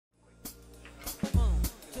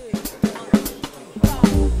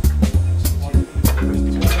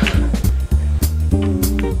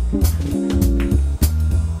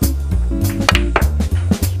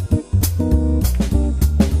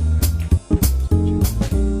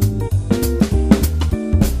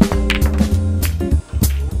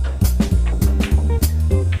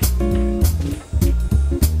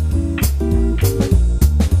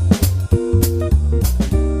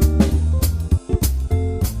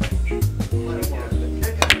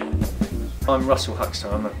I'm Russell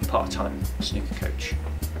Huxter, I'm a part-time snooker coach.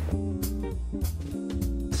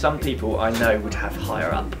 Some people I know would have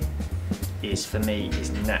higher up for me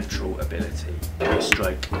is natural ability,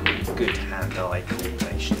 stroke, good hand-eye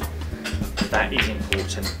coordination. That is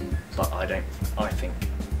important, but I think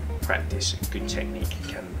practice, good technique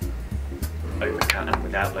can overcome, and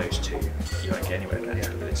without those two you won't get anywhere with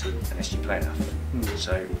natural ability unless you play enough.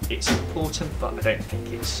 So it's important, but I don't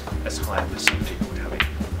think it's as high up as some people would have it.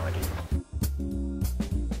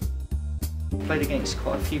 I played against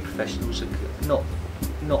quite a few professionals, not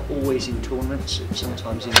always in tournaments,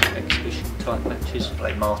 sometimes in exhibition type matches. I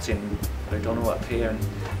played Martin O'Donnell up here and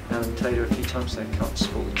Alan Taylor a few times, so I can't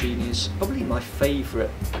support the juniors. Probably my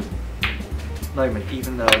favourite moment,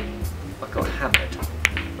 even though I got hammered,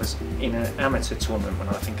 was in an amateur tournament when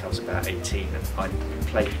I think I was about 18, and I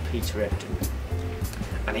played Peter Ebden,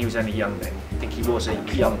 and he was only young then. I think he was a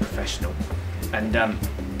young professional, and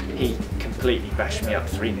he completely bashed me up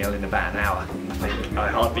 3-0 in about an hour. I think I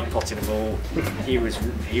hardly potted a ball. He was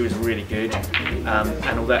really good,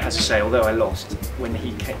 and although, as I say, although I lost, when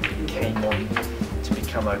he came on to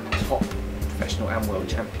become a top professional and world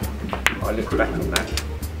champion, I look back on that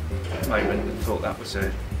moment and thought that was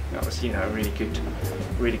a really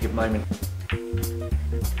good moment.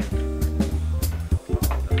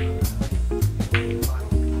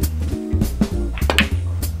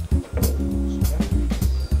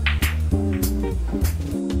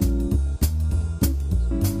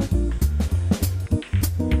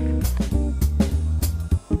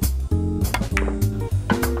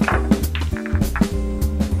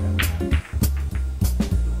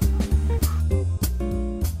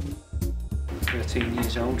 13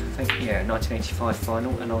 years old, I think, yeah, 1985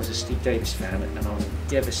 final, and I was a Steve Davis fan, and I was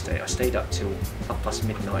devastated. I stayed up till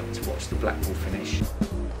midnight to watch the black ball finish.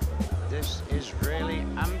 This is really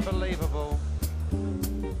unbelievable.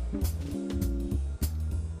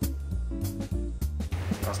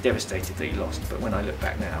 I was devastated that he lost, but when I look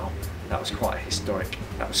back now, that was quite a historic,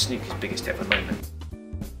 that was snooker's biggest ever moment.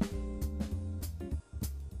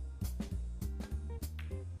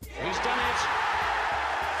 He's done it.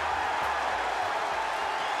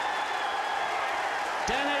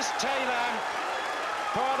 Dennis Taylor,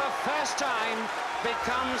 for the first time,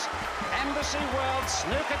 becomes Embassy World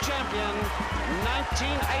Snooker Champion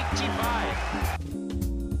 1985.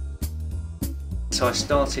 So I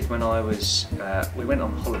started when I was, we went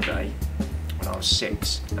on holiday when I was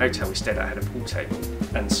 6. The hotel we stayed at had a pool table,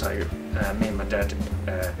 and so me and my dad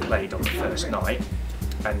played on the first night,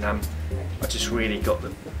 and I just really got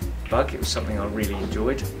the bug. It was something I really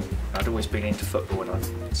enjoyed. I'd always been into football, and I've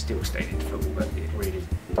still stayed into football, but it really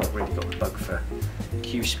got the bug for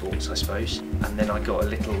cue sports, I suppose. And then I got a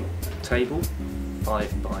little table,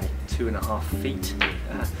 5 by 2.5 feet,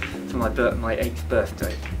 for my 8th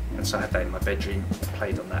birthday. And so I had that in my bedroom,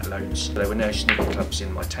 played on that loads. There were no snooker clubs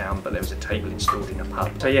in my town, but there was a table installed in a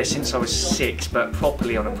pub. So yeah, since I was 6, but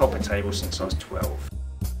properly on a proper table since I was 12.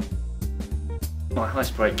 My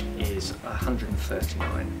highest break is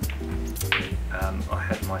 139. I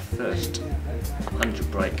had my first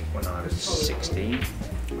 100 break when I was 16,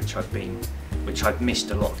 which I'd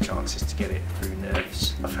missed a lot of chances to get it through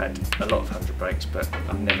nerves. I've had a lot of 100 breaks, but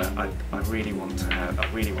I really wanted to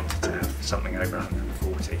have something over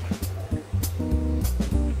 140.